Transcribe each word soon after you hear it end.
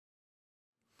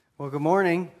Well, good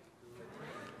morning.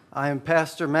 I am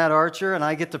Pastor Matt Archer, and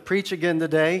I get to preach again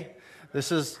today.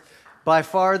 This is by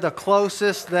far the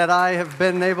closest that I have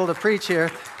been able to preach here.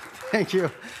 Thank you.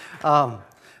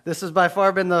 This has by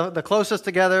far been the closest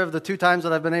together of the two times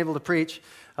that I've been able to preach.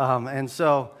 I'm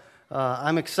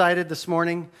excited this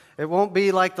morning. It won't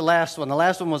be like the last one. The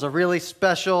last one was a really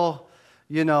special,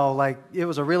 it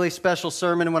was a really special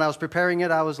sermon. And when I was preparing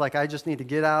it, I was like, I just need to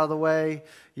get out of the way,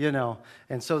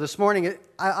 And so this morning,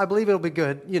 I believe it'll be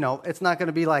good. It's not going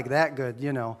to be like that good,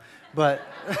 But,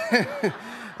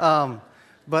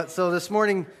 so this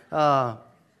morning,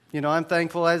 I'm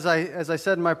thankful. As I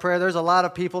said in my prayer, there's a lot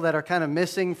of people that are kind of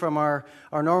missing from our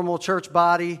normal church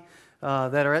body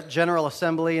that are at General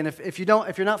Assembly. And if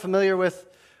you're not familiar with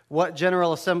what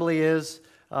General Assembly is,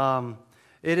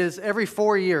 it is every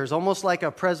 4 years, almost like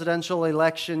a presidential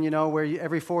election, where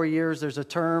every 4 years there's a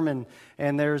term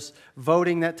and there's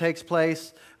voting that takes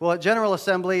place. Well, at General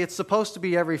Assembly, it's supposed to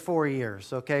be every 4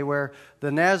 years, okay, where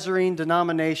the Nazarene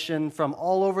denomination from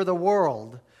all over the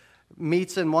world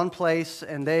meets in one place,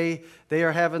 and they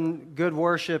are having good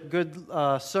worship, good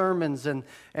sermons, and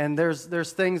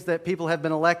there's things that people have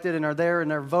been elected and are there,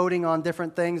 and they're voting on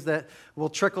different things that will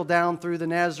trickle down through the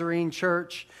Nazarene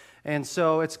church. And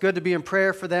so it's good to be in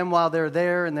prayer for them while they're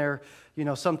there, and they're,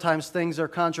 sometimes things are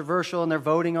controversial and they're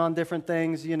voting on different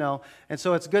things, And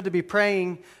so it's good to be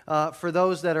praying for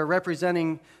those that are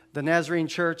representing the Nazarene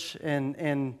church,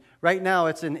 and right now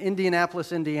it's in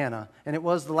Indianapolis, Indiana, and it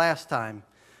was the last time.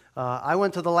 I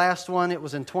went to the last one. It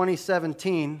was in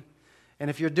 2017, and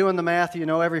if you're doing the math,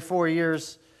 every 4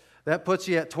 years, that puts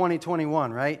you at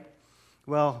 2021, right?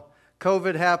 Well,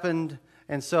 COVID happened,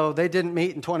 and so they didn't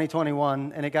meet in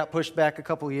 2021, and it got pushed back a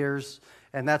couple years,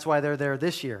 and that's why they're there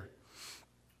this year.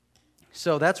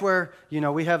 So that's where,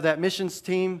 we have that missions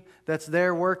team that's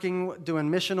there working, doing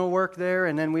missional work there,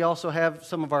 and then we also have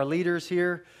some of our leaders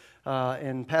here,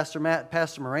 and Pastor Matt,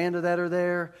 Pastor Miranda that are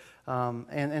there,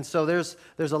 and so there's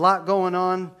a lot going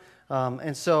on,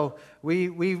 and so we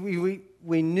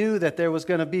knew that there was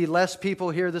going to be less people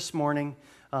here this morning,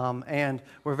 and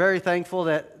we're very thankful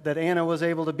that Anna was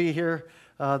able to be here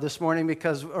this morning,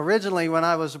 because originally when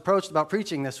I was approached about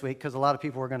preaching this week, because a lot of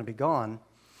people were going to be gone,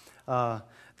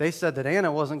 they said that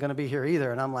Anna wasn't going to be here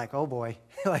either, and I'm like, oh boy,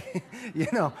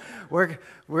 we're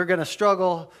going to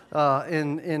struggle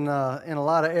in a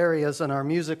lot of areas in our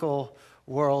musical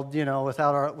world,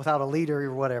 without a leader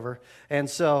or whatever, and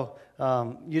so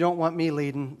you don't want me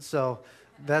leading, so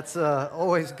that's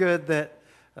always good that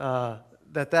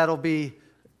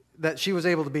she was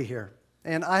able to be here.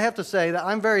 And I have to say that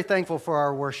I'm very thankful for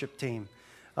our worship team.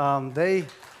 They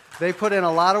put in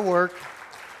a lot of work.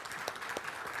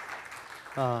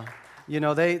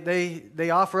 They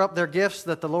offer up their gifts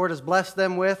that the Lord has blessed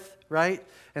them with, right?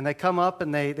 And they come up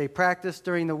and they practice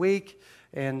during the week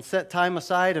and set time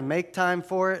aside and make time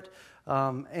for it.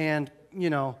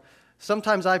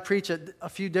 Sometimes I preach at a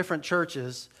few different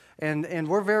churches, and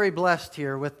we're very blessed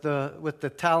here with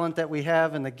the talent that we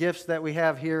have and the gifts that we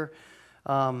have here.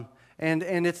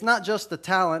 And it's not just the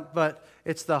talent, but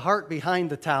it's the heart behind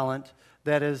the talent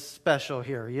that is special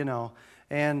here,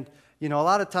 And, a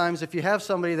lot of times if you have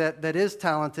somebody that is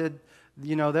talented,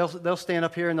 they'll stand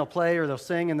up here and they'll play or they'll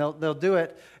sing and they'll do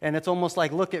it, and it's almost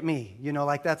like, look at me,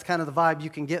 like that's kind of the vibe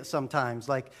you can get sometimes,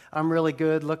 like I'm really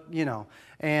good, look,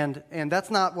 and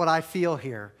that's not what I feel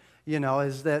here,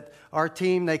 is that our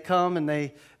team, they come and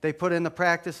they put in the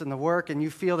practice and the work, and you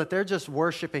feel that they're just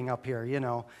worshiping up here,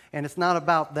 and it's not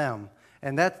about them,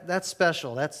 and that's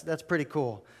special, that's pretty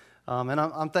cool, and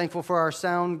I'm thankful for our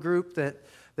sound group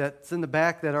that's in the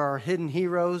back, that are our hidden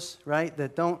heroes, right,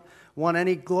 that don't want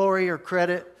any glory or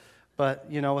credit, but,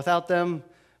 without them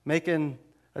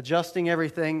adjusting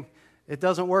everything, it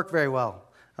doesn't work very well.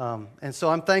 And so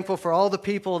I'm thankful for all the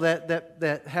people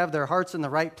that have their hearts in the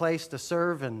right place to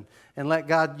serve and let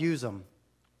God use them.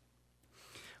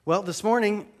 Well, this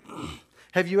morning,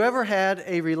 have you ever had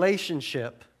a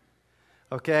relationship,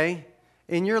 okay,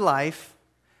 in your life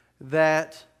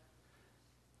that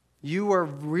you were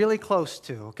really close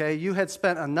to, okay? You had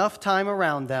spent enough time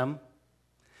around them,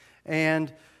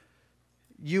 and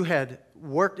you had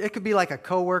worked. It could be like a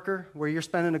coworker where you're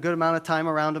spending a good amount of time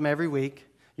around them every week.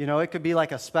 It could be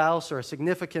like a spouse or a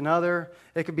significant other.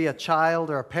 It could be a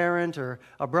child or a parent or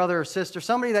a brother or sister,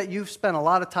 somebody that you've spent a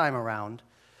lot of time around,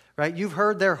 right? You've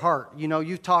heard their heart.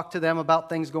 You've talked to them about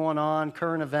things going on,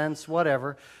 current events,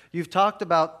 whatever. You've talked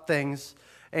about things,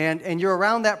 and you're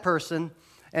around that person,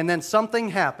 and then something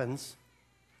happens,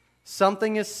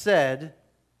 something is said,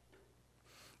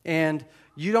 and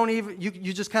you don't even,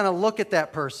 you just kind of look at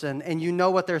that person and you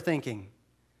know what they're thinking,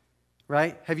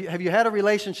 right? Have you had a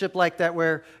relationship like that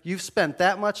where you've spent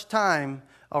that much time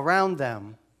around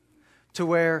them to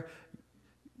where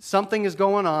something is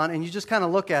going on and you just kind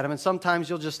of look at them, and sometimes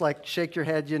you'll just like shake your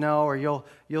head, or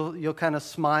you'll kind of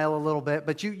smile a little bit,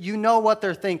 but you know what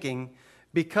they're thinking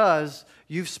because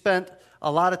you've spent a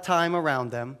lot of time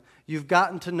around them. You've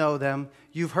gotten to know them.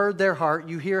 You've heard their heart.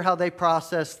 You hear how they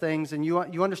process things, and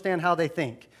you understand how they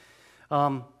think.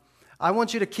 I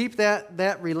want you to keep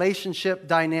that relationship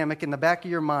dynamic in the back of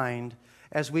your mind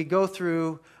as we go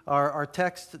through our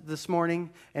text this morning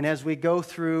and as we go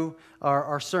through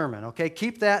our sermon, okay?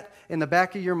 Keep that in the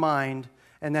back of your mind,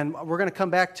 and then we're going to come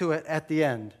back to it at the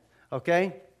end,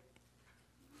 okay?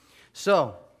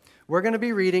 So, we're going to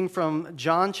be reading from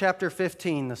John chapter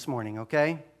 15 this morning,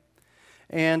 okay?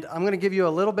 And I'm going to give you a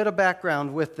little bit of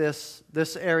background with this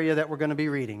area that we're going to be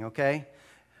reading, okay?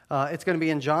 It's going to be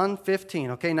in John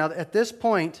 15, okay? Now, at this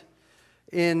point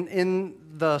in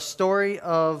the story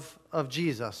of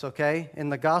Jesus, okay, in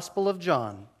the Gospel of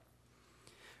John,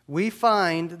 we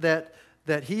find that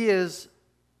he is,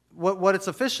 what it's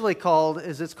officially called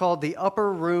is it's called the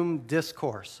Upper Room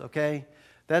Discourse, okay?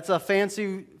 That's a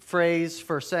fancy phrase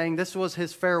for saying this was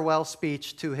his farewell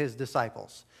speech to his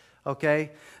disciples,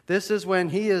 okay? This is when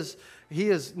he is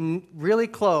really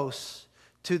close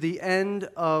to the end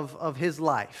of his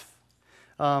life.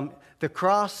 The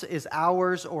cross is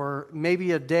hours or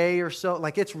maybe a day or so.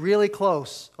 Like, it's really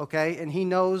close, okay? And he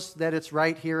knows that it's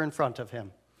right here in front of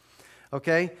him,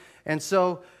 okay? And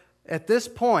so at this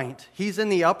point, he's in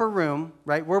the upper room,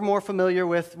 right? We're more familiar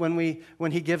with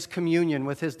when he gives communion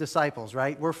with his disciples,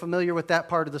 right? We're familiar with that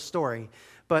part of the story.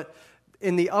 But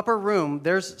in the upper room,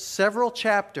 there's several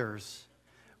chapters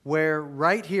where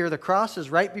right here, the cross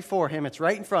is right before him. It's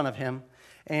right in front of him.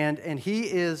 And he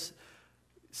is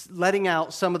letting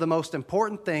out some of the most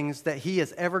important things that he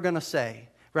is ever going to say,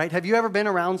 right? Have you ever been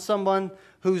around someone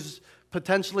who's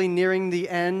potentially nearing the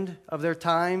end of their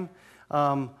time,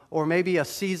 or maybe a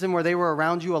season where they were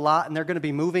around you a lot and they're going to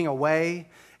be moving away,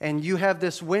 and you have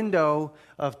this window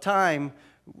of time,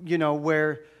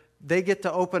 where they get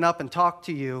to open up and talk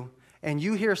to you, and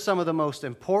you hear some of the most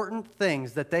important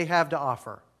things that they have to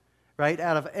offer, right?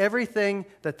 Out of everything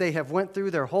that they have went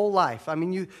through their whole life. I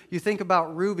mean, you think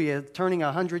about Ruby turning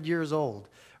 100 years old,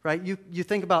 right? You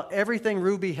think about everything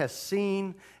Ruby has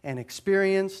seen and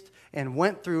experienced and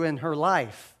went through in her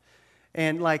life.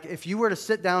 And like, if you were to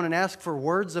sit down and ask for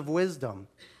words of wisdom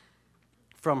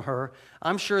from her,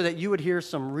 I'm sure that you would hear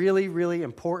some really, really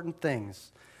important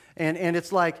things. And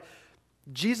it's like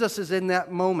Jesus is in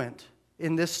that moment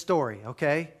in this story,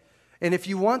 okay? And if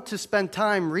you want to spend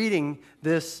time reading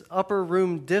this upper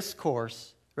room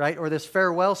discourse, right, or this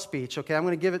farewell speech, okay, I'm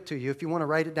going to give it to you. If you want to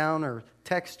write it down or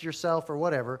text yourself or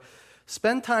whatever,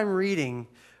 spend time reading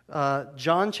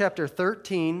John chapter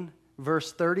 13,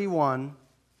 verse 31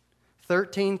 through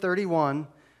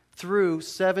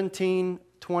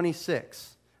 17:26.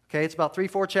 Okay, it's about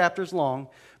 3-4 chapters long.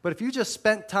 But if you just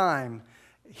spent time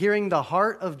hearing the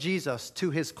heart of Jesus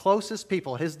to his closest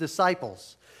people, his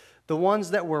disciples, the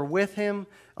ones that were with him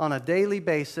on a daily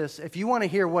basis, if you want to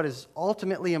hear what is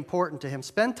ultimately important to him,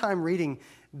 spend time reading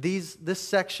this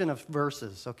section of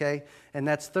verses, okay? And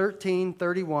that's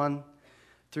 13:31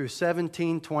 through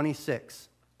 17:26.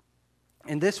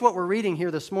 And this, what we're reading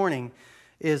here this morning,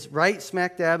 is right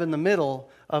smack dab in the middle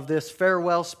of this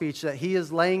farewell speech that he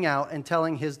is laying out and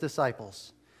telling his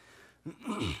disciples.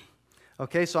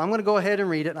 Okay, so I'm going to go ahead and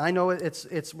read it. I know we're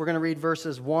going to read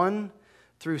verses 1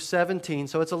 through 17,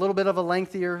 so it's a little bit of a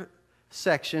lengthier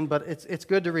section, but it's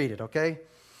good to read it, okay?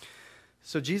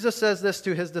 So Jesus says this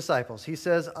to his disciples. He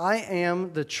says, "I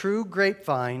am the true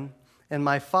grapevine, and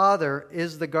my Father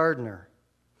is the gardener.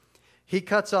 He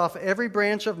cuts off every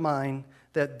branch of mine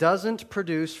that doesn't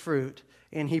produce fruit,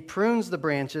 and he prunes the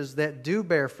branches that do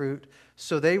bear fruit,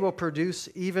 so they will produce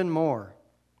even more.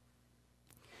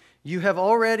 You have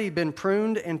already been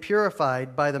pruned and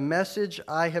purified by the message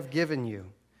I have given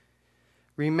you.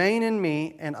 Remain in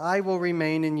me, and I will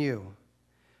remain in you.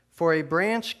 For a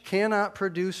branch cannot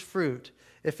produce fruit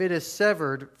if it is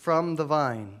severed from the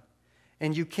vine,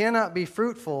 and you cannot be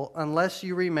fruitful unless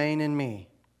you remain in me.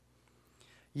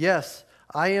 Yes,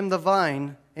 I am the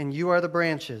vine, and you are the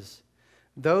branches.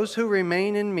 Those who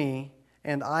remain in me,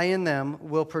 and I in them,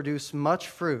 will produce much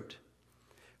fruit.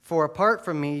 For apart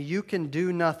from me, you can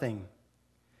do nothing.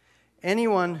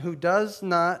 Anyone who does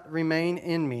not remain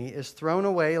in me is thrown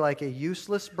away like a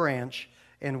useless branch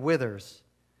and withers.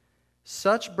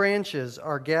 Such branches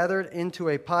are gathered into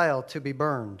a pile to be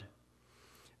burned.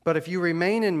 But if you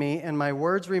remain in me and my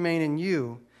words remain in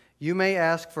you, you may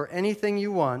ask for anything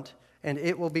you want, and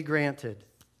it will be granted.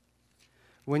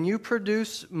 When you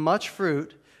produce much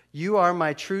fruit, you are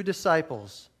my true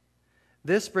disciples.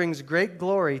 This brings great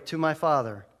glory to my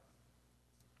Father.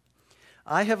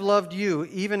 I have loved you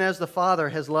even as the Father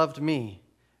has loved me.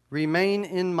 Remain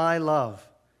in my love.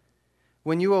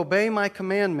 When you obey my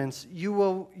commandments,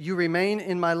 you remain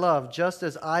in my love, just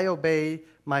as I obey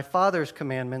my Father's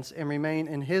commandments and remain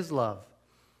in his love.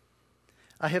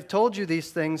 I have told you these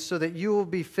things so that you will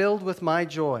be filled with my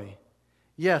joy.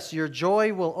 Yes, your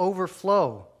joy will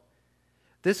overflow.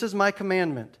 This is my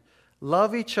commandment.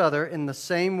 Love each other in the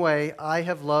same way I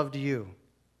have loved you.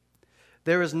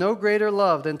 There is no greater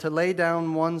love than to lay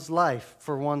down one's life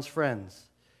for one's friends.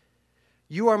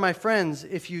 You are my friends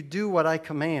if you do what I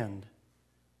command.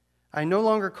 I no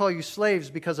longer call you slaves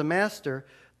because a master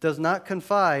does not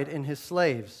confide in his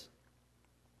slaves.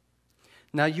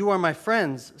 Now you are my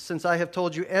friends, since I have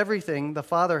told you everything the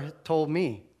Father told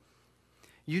me.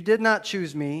 You did not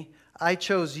choose me, I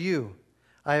chose you.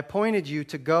 I appointed you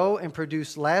to go and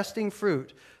produce lasting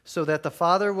fruit, so that the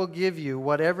Father will give you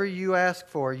whatever you ask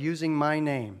for using my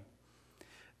name.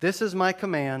 This is my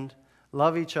command,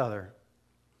 love each other.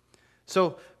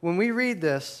 So when we read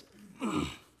this,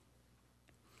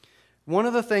 one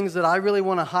of the things that I really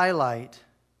want to highlight,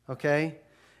 okay,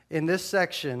 in this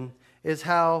section is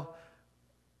how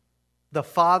the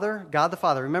Father, God the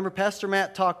Father. Remember, Pastor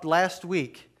Matt talked last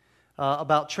week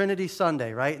about Trinity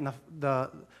Sunday, right? And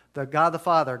the God the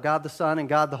Father, God the Son, and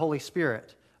God the Holy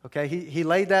Spirit. Okay, he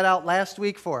laid that out last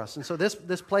week for us. And so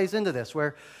this plays into this,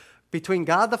 where between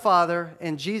God the Father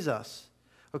and Jesus,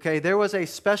 okay, there was a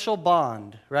special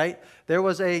bond, right? There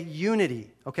was a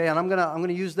unity, okay? And I'm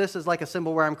gonna use this as like a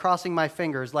symbol where I'm crossing my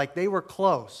fingers, like they were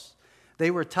close. They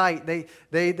were tight.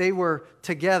 They were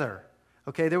together.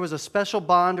 Okay, there was a special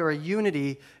bond or a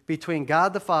unity between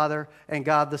God the Father and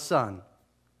God the Son.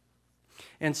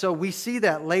 And so we see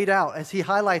that laid out as he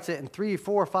highlights it in 3,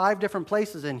 4, 5 different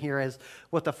places in here as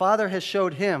what the Father has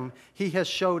showed him, he has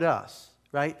showed us,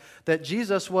 right? That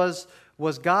Jesus was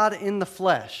God in the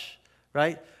flesh,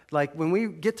 right? Like when we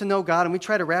get to know God and we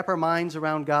try to wrap our minds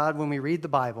around God when we read the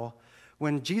Bible,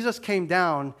 when Jesus came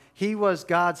down, he was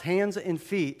God's hands and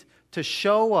feet to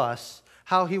show us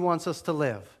how he wants us to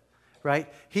live, right?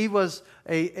 He was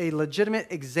a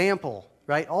legitimate example,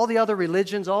 right? All the other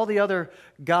religions, all the other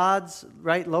gods,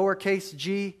 right, lowercase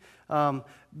g,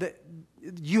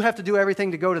 you have to do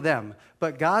everything to go to them.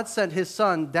 But God sent his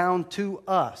Son down to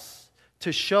us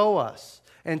to show us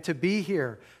and to be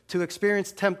here, to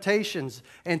experience temptations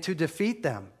and to defeat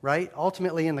them, right?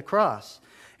 Ultimately in the cross.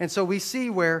 And so we see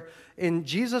where in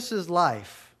Jesus'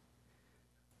 life,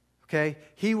 okay,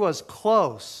 he was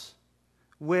close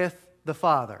with the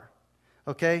Father.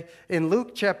 Okay? In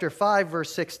Luke chapter 5,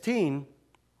 verse 16,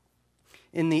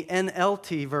 in the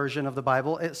NLT version of the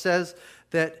Bible, it says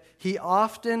that he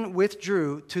often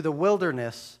withdrew to the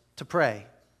wilderness to pray.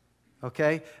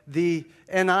 Okay? The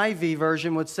NIV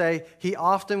version would say he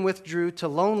often withdrew to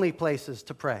lonely places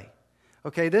to pray.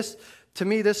 Okay? To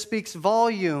me, this speaks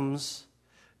volumes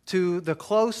to the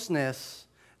closeness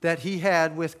that he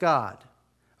had with God.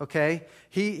 Okay?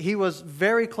 He was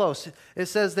very close. It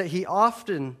says that he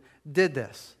often did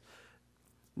this.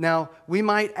 Now, we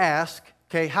might ask,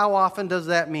 okay, how often does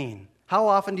that mean? How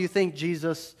often do you think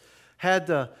Jesus had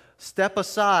to step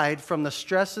aside from the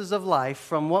stresses of life,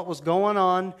 from what was going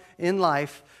on in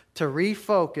life, to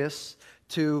refocus,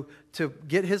 to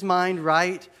get his mind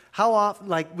right? How often,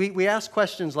 like, we ask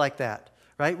questions like that,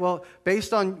 right? Well,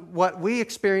 based on what we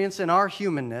experience in our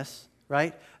humanness,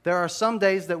 right, there are some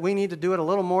days that we need to do it a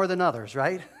little more than others,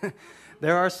 right?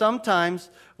 There are some times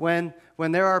when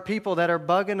there are people that are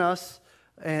bugging us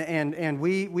and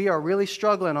we are really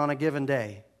struggling on a given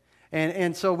day.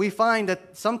 And so we find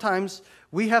that sometimes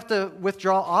we have to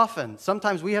withdraw often.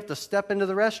 Sometimes we have to step into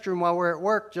the restroom while we're at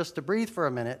work just to breathe for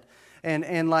a minute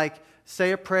and like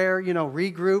say a prayer,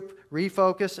 regroup,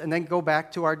 refocus, and then go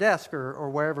back to our desk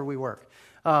or wherever we work.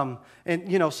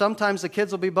 Sometimes the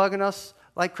kids will be bugging us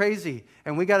like crazy,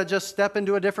 and we got to just step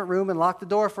into a different room and lock the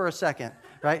door for a second,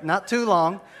 right? Not too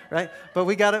long, right? But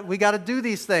we got to do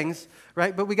these things,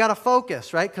 right? But we got to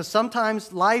focus, right? Because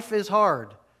sometimes life is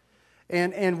hard.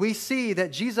 And we see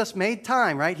that Jesus made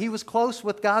time, right? He was close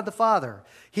with God the Father.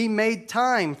 He made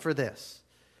time for this.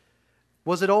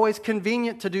 Was it always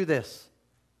convenient to do this?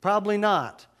 Probably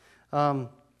not.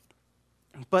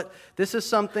 But this is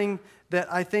something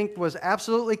that I think was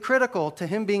absolutely critical to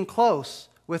him being close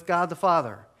with God the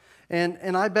Father.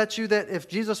 And I bet you that if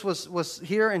Jesus was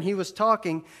here and he was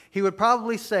talking, he would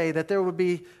probably say that there would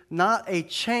be not a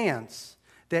chance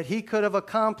that he could have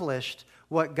accomplished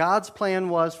what God's plan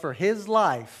was for his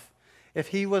life if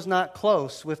he was not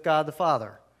close with God the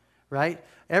Father, right?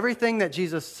 Everything that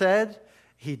Jesus said,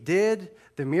 he did,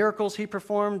 the miracles he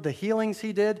performed, the healings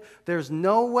he did, there's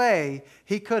no way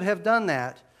he could have done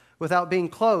that without being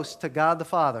close to God the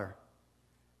Father,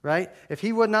 right? If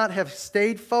he would not have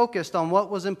stayed focused on what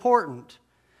was important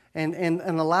and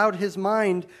allowed his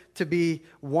mind to be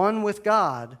one with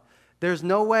God, there's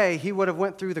no way he would have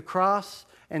went through the cross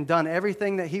and done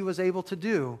everything that he was able to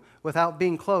do without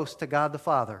being close to God the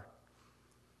Father.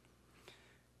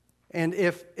 And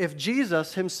if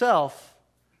Jesus himself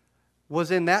was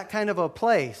in that kind of a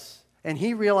place and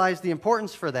he realized the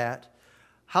importance for that,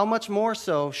 how much more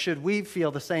so should we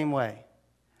feel the same way,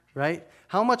 right?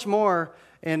 How much more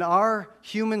in our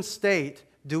human state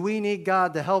do we need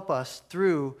God to help us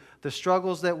through the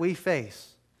struggles that we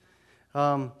face?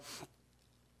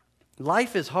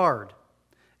 Life is hard,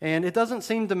 and it doesn't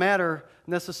seem to matter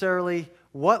necessarily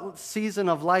what season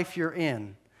of life you're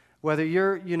in. Whether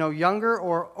you're, younger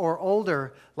or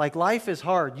older, like life is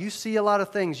hard. You see a lot of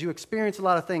things. You experience a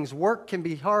lot of things. Work can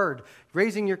be hard.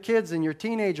 Raising your kids and your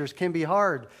teenagers can be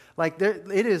hard.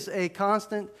 It is a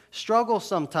constant struggle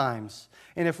sometimes.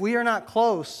 And if we are not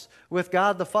close with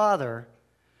God the Father,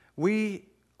 we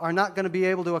are not going to be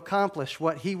able to accomplish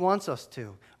what he wants us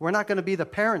to. We're not going to be the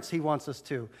parents he wants us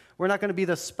to. We're not going to be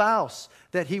the spouse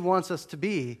that he wants us to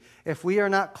be if we are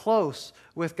not close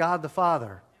with God the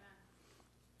Father.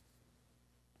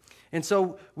 And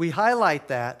so we highlight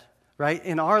that, right,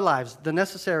 in our lives,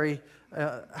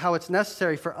 how it's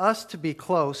necessary for us to be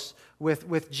close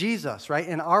with Jesus, right,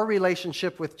 in our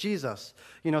relationship with Jesus.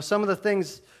 Some of the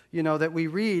things, that we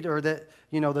read, or that,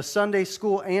 the Sunday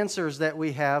school answers that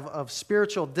we have of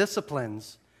spiritual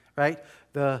disciplines, right?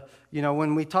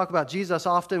 When we talk about Jesus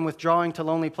often withdrawing to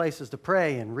lonely places to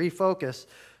pray and refocus,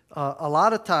 a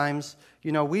lot of times,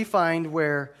 we find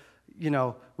where,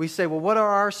 we say, well, what are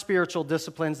our spiritual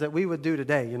disciplines that we would do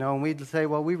today? And we'd say,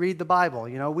 well, we read the Bible,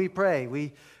 we pray,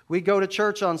 we go to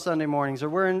church on Sunday mornings, or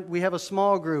we have a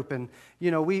small group, and,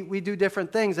 we do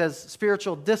different things as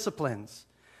spiritual disciplines.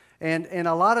 And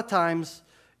a lot of times,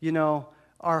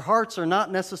 our hearts are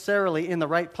not necessarily in the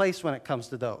right place when it comes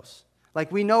to those.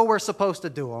 Like, we know we're supposed to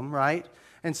do them, right?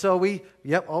 And so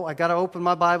I got to open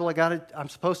my Bible, I'm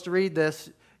supposed to read this,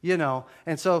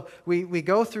 And so we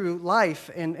go through life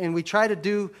and we try to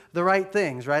do the right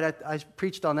things, right? I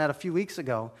preached on that a few weeks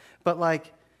ago. But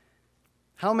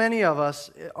how many of us,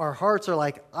 our hearts are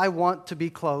like, I want to be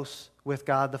close with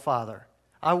God the Father.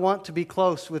 I want to be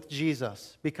close with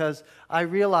Jesus because I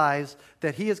realize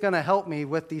that he is going to help me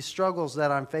with these struggles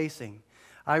that I'm facing.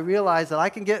 I realize that I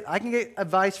can get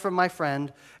advice from my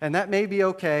friend, and that may be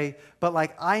okay, but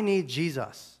I need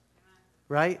Jesus,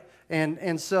 right?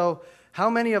 And so how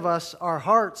many of us, our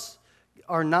hearts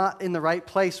are not in the right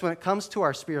place when it comes to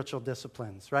our spiritual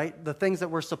disciplines, right? The things that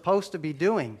we're supposed to be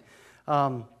doing.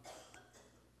 And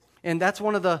that's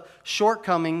one of the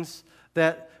shortcomings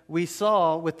that we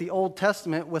saw with the Old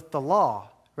Testament with the law,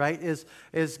 right? Is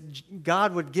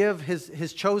God would give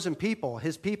his chosen people,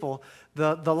 his people,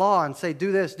 the law and say,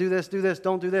 do this, do this, do this,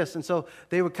 don't do this. And so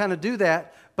they would kind of do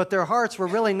that, but their hearts were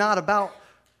really not about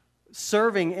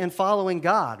serving and following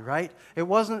God, right? It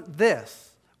wasn't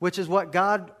this, which is what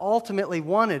God ultimately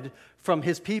wanted from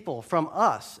his people, from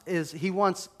us, is he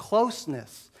wants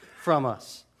closeness from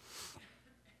us.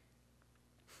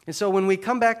 And so when we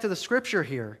come back to the scripture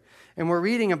here, and we're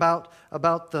reading about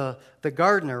the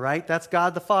gardener, right? That's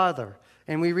God the Father.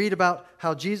 And we read about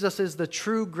how Jesus is the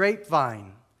true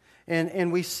grapevine.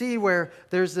 And we see where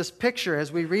there's this picture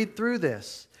as we read through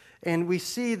this. And we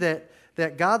see that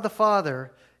God the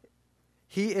Father,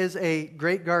 he is a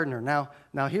great gardener.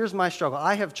 Now here's my struggle.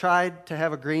 I have tried to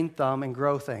have a green thumb and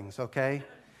grow things, okay?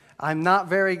 I'm not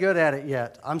very good at it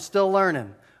yet. I'm still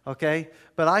learning, okay?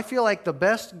 But I feel like the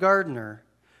best gardener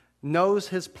knows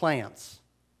his plants.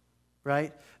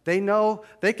 Right? They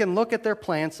can look at their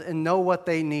plants and know what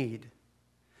they need.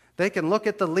 They can look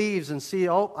at the leaves and see,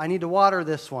 I need to water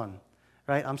this one.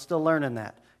 Right? I'm still learning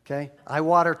that. Okay? I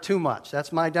water too much.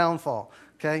 That's my downfall.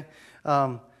 Okay?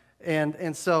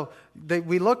 And so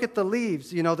we look at the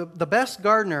leaves. The best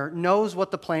gardener knows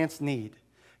what the plants need.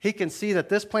 He can see that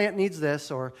this plant needs this,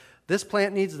 or this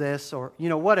plant needs this, or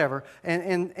whatever.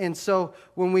 And so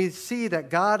when we see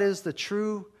that God is the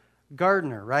true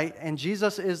gardener, right? And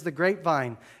Jesus is the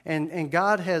grapevine. And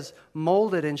God has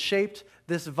molded and shaped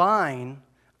this vine.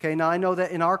 Okay, now I know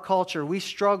that in our culture, we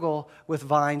struggle with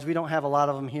vines. We don't have a lot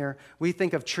of them here. We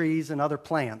think of trees and other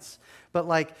plants.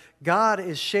 But God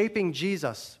is shaping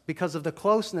Jesus because of the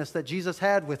closeness that Jesus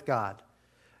had with God,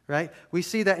 right? We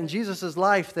see that in Jesus'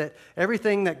 life, that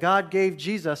everything that God gave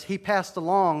Jesus, he passed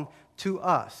along to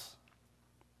us.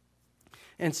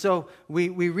 And so we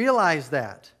realize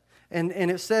that. And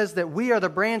it says that we are the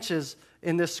branches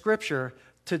in this scripture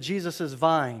to Jesus'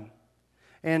 vine.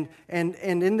 And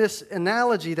in this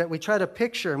analogy that we try to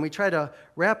picture and we try to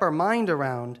wrap our mind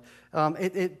around,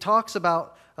 it talks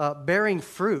about bearing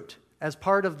fruit as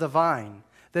part of the vine.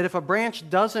 That if a branch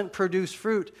doesn't produce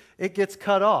fruit, it gets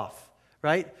cut off,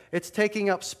 right? It's taking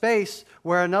up space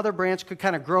where another branch could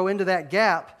kind of grow into that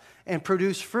gap and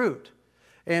produce fruit.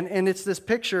 And it's this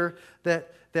picture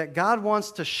that God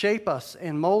wants to shape us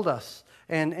and mold us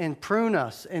and prune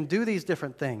us and do these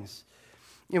different things.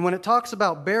 And when it talks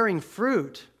about bearing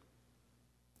fruit,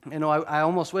 you know, I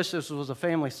almost wish this was a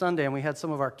family Sunday and we had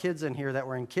some of our kids in here that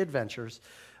were in Kid Ventures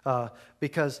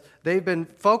because they've been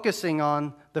focusing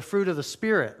on the fruit of the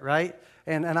Spirit, right?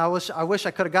 And I wish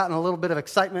I could have gotten a little bit of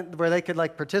excitement where they could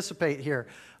like participate here.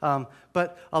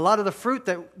 But a lot of the fruit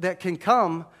that can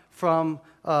come from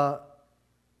a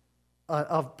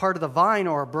part of the vine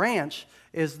or a branch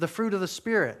is the fruit of the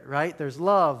Spirit, right? There's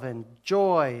love and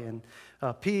joy and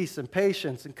peace and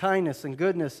patience and kindness and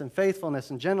goodness and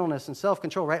faithfulness and gentleness and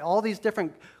self-control, right? All these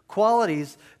different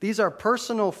qualities, these are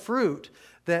personal fruit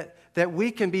that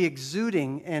we can be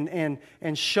exuding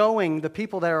and showing the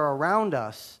people that are around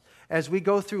us as we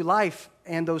go through life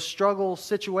and those struggle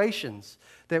situations,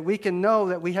 that we can know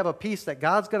that we have a peace that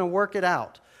God's going to work it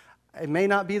out. It may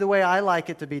not be the way I like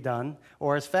it to be done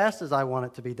or as fast as I want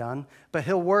it to be done, but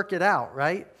He'll work it out,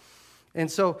 right? And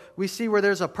so we see where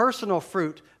there's a personal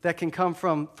fruit that can come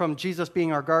from Jesus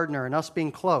being our gardener and us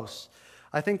being close.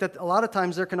 I think that a lot of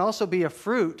times there can also be a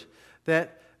fruit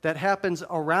that happens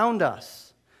around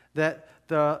us, that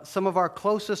some of our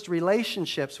closest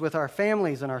relationships with our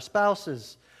families and our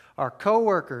spouses, our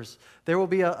coworkers, there will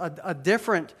be a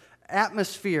different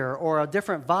atmosphere or a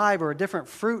different vibe or a different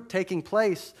fruit taking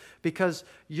place because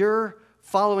you're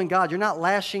following God. You're not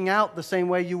lashing out the same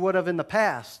way you would have in the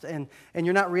past, and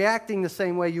you're not reacting the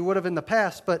same way you would have in the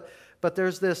past, but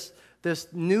there's this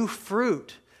new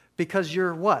fruit because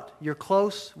you're what? You're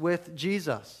close with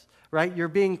Jesus, right? You're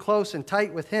being close and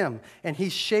tight with Him, and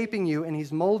He's shaping you and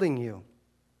He's molding you.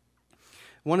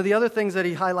 One of the other things that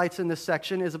he highlights in this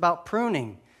section is about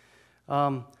pruning.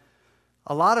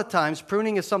 A lot of times,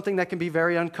 pruning is something that can be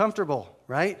very uncomfortable,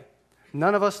 right?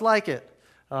 None of us like it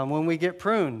when we get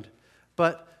pruned.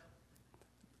 But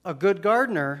a good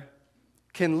gardener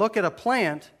can look at a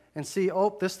plant and see,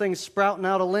 oh, this thing's sprouting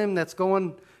out a limb that's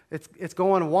going, it's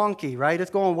going wonky, right?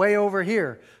 It's going way over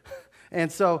here.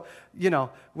 And so, you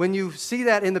know, when you see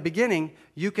that in the beginning,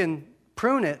 you can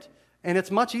prune it, and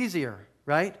it's much easier,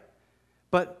 right?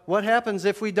 But what happens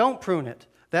if we don't prune it?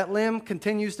 That limb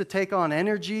continues to take on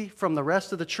energy from the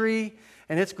rest of the tree,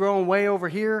 and it's growing way over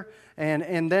here.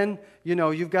 And then, you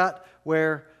know, you've got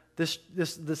where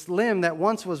this limb that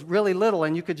once was really little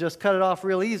and you could just cut it off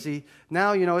real easy,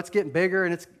 now, you know, it's getting bigger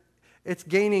and it's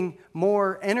gaining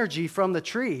more energy from the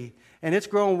tree, and it's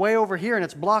growing way over here, and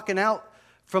it's blocking out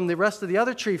from the rest of the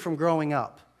other tree from growing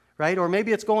up, right? Or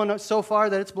maybe it's going so far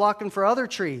that it's blocking for other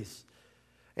trees.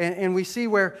 And we see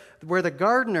where the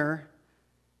gardener,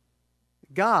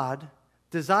 God,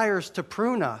 desires to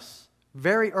prune us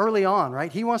very early on,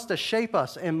 right? He wants to shape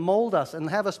us and mold us and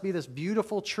have us be this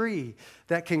beautiful tree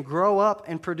that can grow up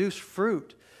and produce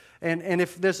fruit. And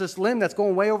if there's this limb that's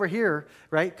going way over here,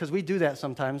 right? Because we do that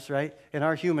sometimes, right? In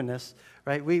our humanness,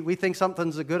 right? We think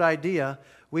something's a good idea.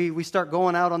 We start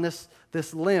going out on this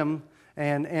limb,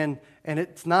 and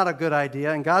it's not a good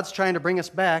idea. And God's trying to bring us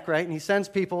back, right? And He sends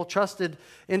people, trusted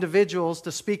individuals,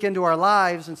 to speak into our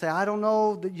lives and say, I don't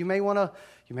know, that you may want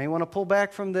to pull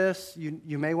back from this.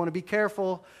 You may want to be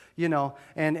careful, you know.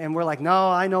 And we're like, no,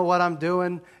 I know what I'm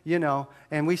doing, you know.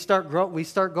 And we start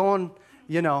going,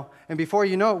 you know. And before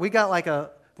you know it, we're going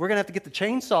to have to get the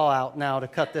chainsaw out now to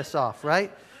cut this off,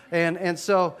 right? And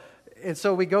so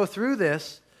we go through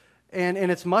this, and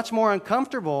it's much more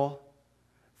uncomfortable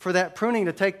for that pruning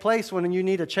to take place when you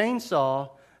need a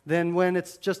chainsaw than when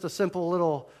it's just a simple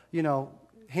little, you know,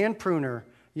 hand pruner,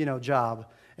 you know, job.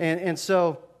 And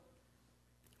so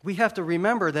we have to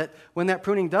remember that when that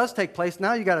pruning does take place,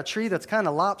 now you got a tree that's kind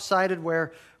of lopsided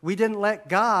where we didn't let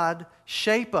God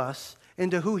shape us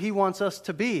into who He wants us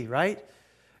to be, right?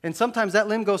 And sometimes that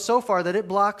limb goes so far that it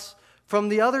blocks from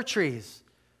the other trees.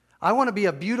 I want to be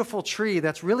a beautiful tree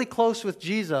that's really close with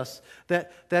Jesus, that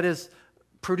is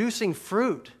producing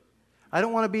fruit. I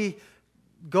don't want to be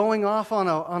going off on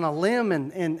a limb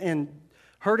and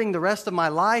hurting the rest of my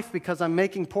life because I'm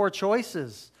making poor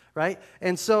choices, right?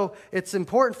 And so it's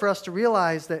important for us to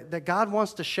realize that God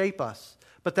wants to shape us,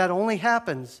 but that only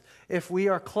happens if we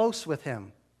are close with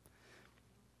Him.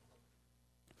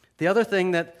 The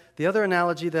other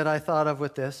analogy that I thought of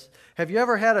with this, have you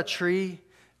ever had a tree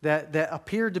that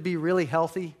appeared to be really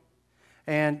healthy?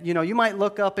 And, you might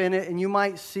look up in it and you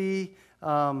might see,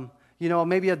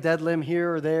 maybe a dead limb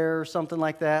here or there or something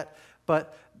like that.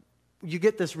 But you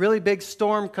get this really big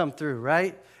storm come through,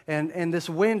 right? And this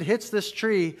wind hits this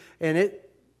tree and it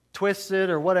twists it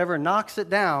or whatever, knocks it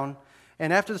down.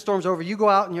 And after the storm's over, you go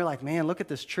out and you're like, man, look at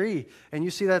this tree. And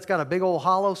you see that it's got a big old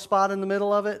hollow spot in the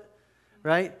middle of it,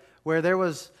 right? Where there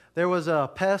was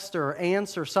a pest or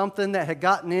ants or something that had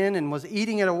gotten in and was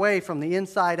eating it away from the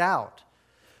inside out.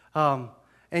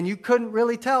 And you couldn't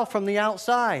really tell from the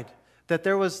outside that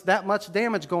there was that much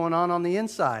damage going on the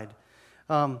inside.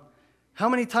 How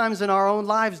many times in our own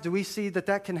lives do we see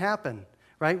that can happen?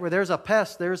 Right? Where there's a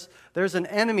pest, there's an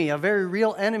enemy, a very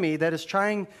real enemy that is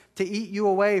trying to eat you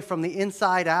away from the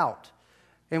inside out.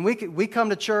 And we come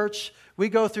to church, we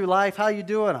go through life, how you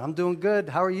doing? I'm doing good.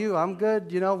 How are you? I'm good.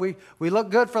 We look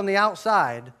good from the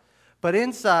outside, but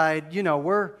inside,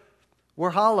 we're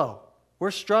hollow.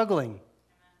 We're struggling,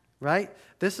 right?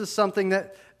 This is something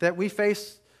that we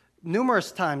face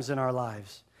numerous times in our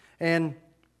lives. And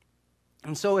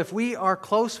so if we are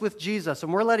close with Jesus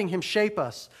and we're letting Him shape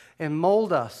us and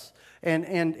mold us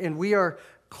and we are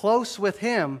close with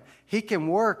Him, He can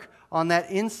work on that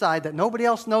inside that nobody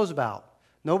else knows about,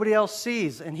 nobody else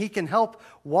sees, and He can help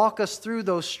walk us through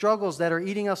those struggles that are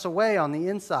eating us away on the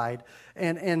inside,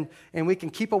 and we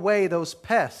can keep away those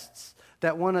pests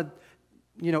that want to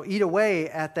eat away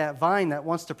at that vine that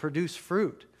wants to produce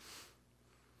fruit.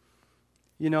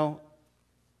 And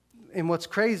what's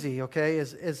crazy, okay,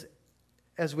 is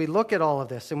as we look at all of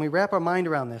this and we wrap our mind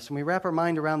around this and we wrap our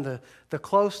mind around the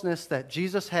closeness that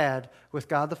Jesus had with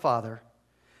God the Father,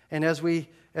 and as we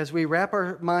wrap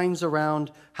our minds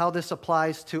around how this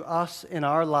applies to us in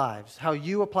our lives, how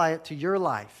you apply it to your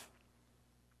life,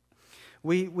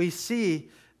 we see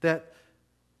that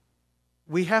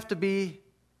we have to be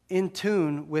in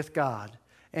tune with God,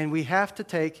 and we have to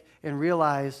take and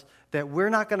realize that we're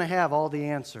not going to have all the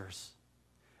answers,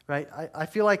 right? I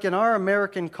feel like in our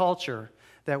American culture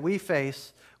that we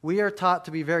face, we are taught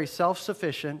to be very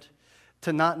self-sufficient,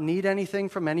 to not need anything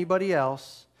from anybody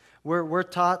else. We're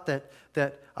taught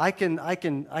that I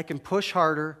can push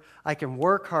harder, I can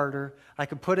work harder, I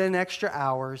can put in extra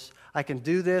hours, I can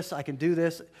do this,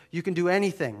 you can do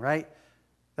anything, right?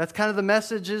 That's kind of the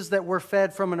messages that we're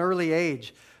fed from an early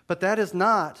age. But that is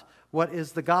not what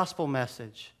is the gospel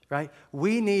message, right?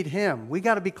 We need Him. We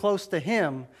got to be close to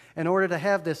Him in order to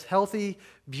have this healthy,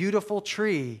 beautiful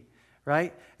tree,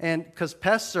 right? And because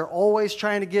pests are always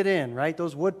trying to get in, right?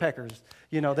 Those woodpeckers,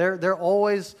 they're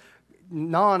always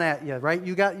gnawing at you, right?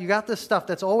 You got this stuff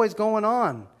that's always going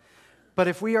on. But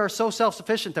if we are so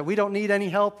self-sufficient that we don't need any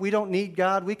help, we don't need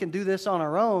God, we can do this on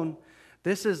our own,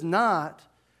 this is not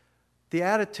the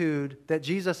attitude that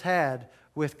Jesus had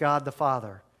with God the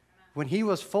Father. When He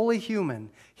was fully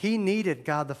human, He needed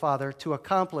God the Father to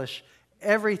accomplish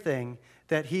everything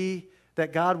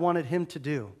that God wanted Him to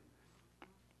do.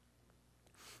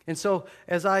 And so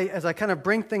as I kind of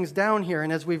bring things down here,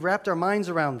 and as we've wrapped our minds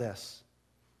around this,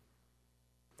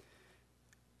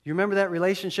 you remember that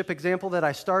relationship example that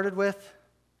I started with?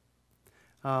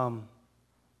 How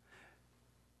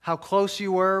close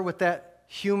you were with that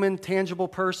human, tangible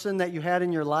person that you had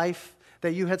in your life,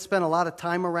 that you had spent a lot of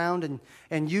time around,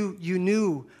 and you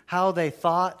knew how they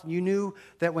thought. You knew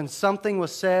that when something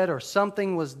was said or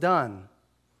something was done,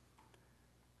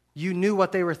 you knew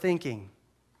what they were thinking.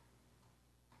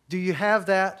 Do you have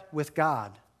that with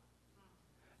God?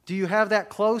 Do you have that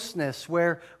closeness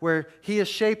where He is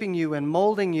shaping you and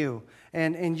molding you,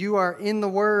 and you are in the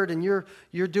Word and you're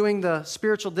doing the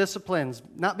spiritual disciplines,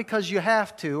 not because you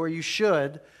have to or you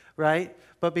should, right?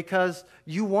 But because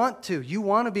you want to. You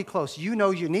want to be close. You know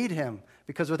you need Him,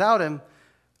 because without Him,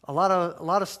 a lot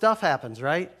of stuff happens,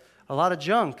 right? A lot of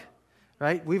junk,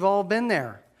 right? We've all been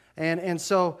there. And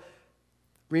so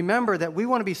remember that we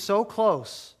want to be so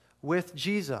close with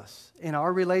Jesus in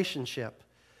our relationship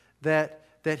that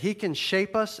He can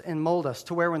shape us and mold us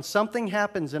to where when something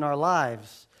happens in our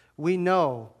lives, we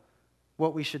know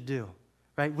what we should do,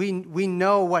 right? We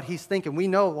know what He's thinking. We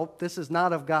know, well, this is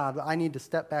not of God. I need to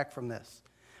step back from this.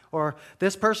 Or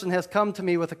this person has come to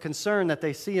me with a concern that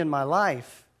they see in my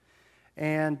life,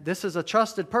 and this is a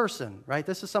trusted person, right?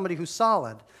 This is somebody who's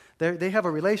solid. They have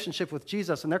a relationship with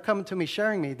Jesus, and they're coming to me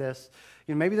sharing me this.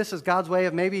 Maybe this is God's way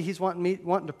of maybe He's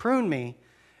wanting to prune me,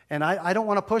 and I don't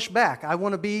want to push back. I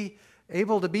want to be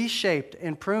able to be shaped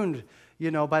and pruned,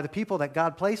 by the people that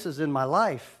God places in my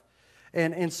life.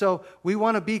 And so we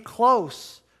want to be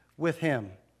close with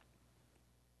Him.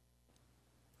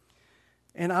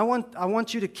 And I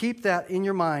want you to keep that in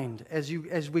your mind as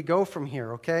we go from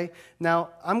here, okay? Now,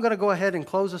 I'm going to go ahead and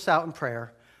close us out in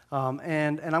prayer,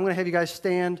 and I'm going to have you guys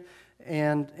stand,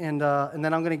 and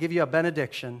then I'm going to give you a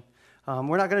benediction.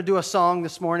 We're not going to do a song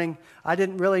this morning. I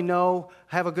didn't really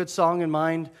have a good song in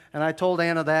mind, and I told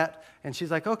Anna that, and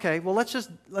she's like, okay, well, let's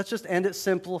just end it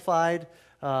simplified,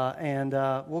 and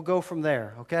we'll go from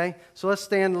there, okay? So let's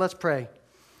stand and let's pray.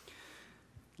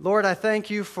 Lord, I thank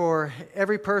you for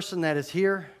every person that is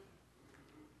here.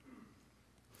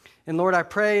 And Lord, I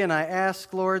pray and I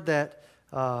ask, Lord, that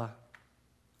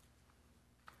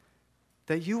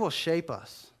you will shape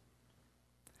us.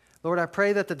 Lord, I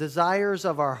pray that the desires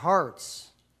of our hearts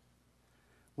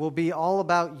will be all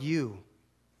about you.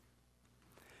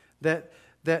 That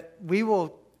we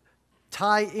will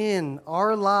tie in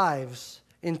our lives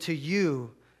into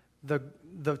you,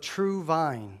 the true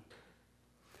vine.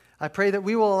 I pray that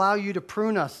we will allow you to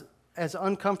prune us, as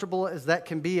uncomfortable as that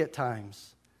can be at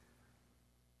times.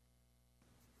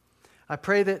 I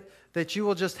pray that you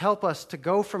will just help us to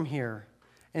go from here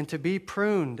and to be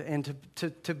pruned and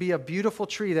to be a beautiful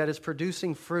tree that is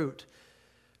producing fruit.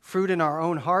 Fruit in our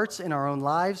own hearts, in our own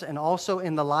lives, and also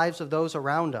in the lives of those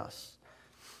around us.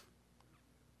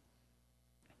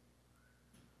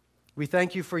 We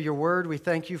thank you for your word. We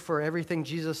thank you for everything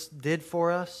Jesus did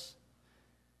for us.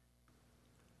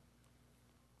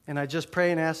 And I just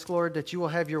pray and ask, Lord, that you will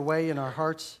have your way in our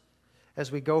hearts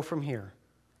as we go from here.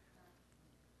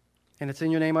 And it's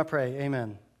in your name I pray.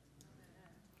 Amen.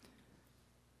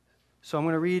 So I'm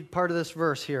going to read part of this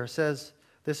verse here. It says,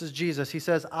 this is Jesus. He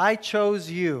says, I chose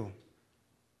you,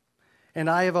 and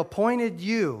I have appointed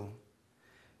you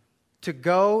to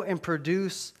go and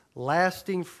produce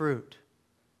lasting fruit.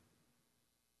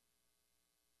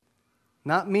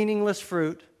 Not meaningless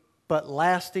fruit, but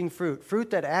lasting fruit.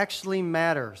 Fruit that actually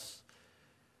matters.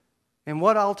 And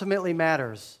what ultimately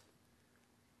matters?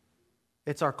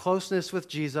 It's our closeness with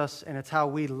Jesus, and it's how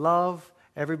we love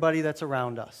everybody that's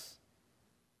around us.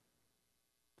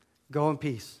 Go in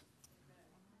peace.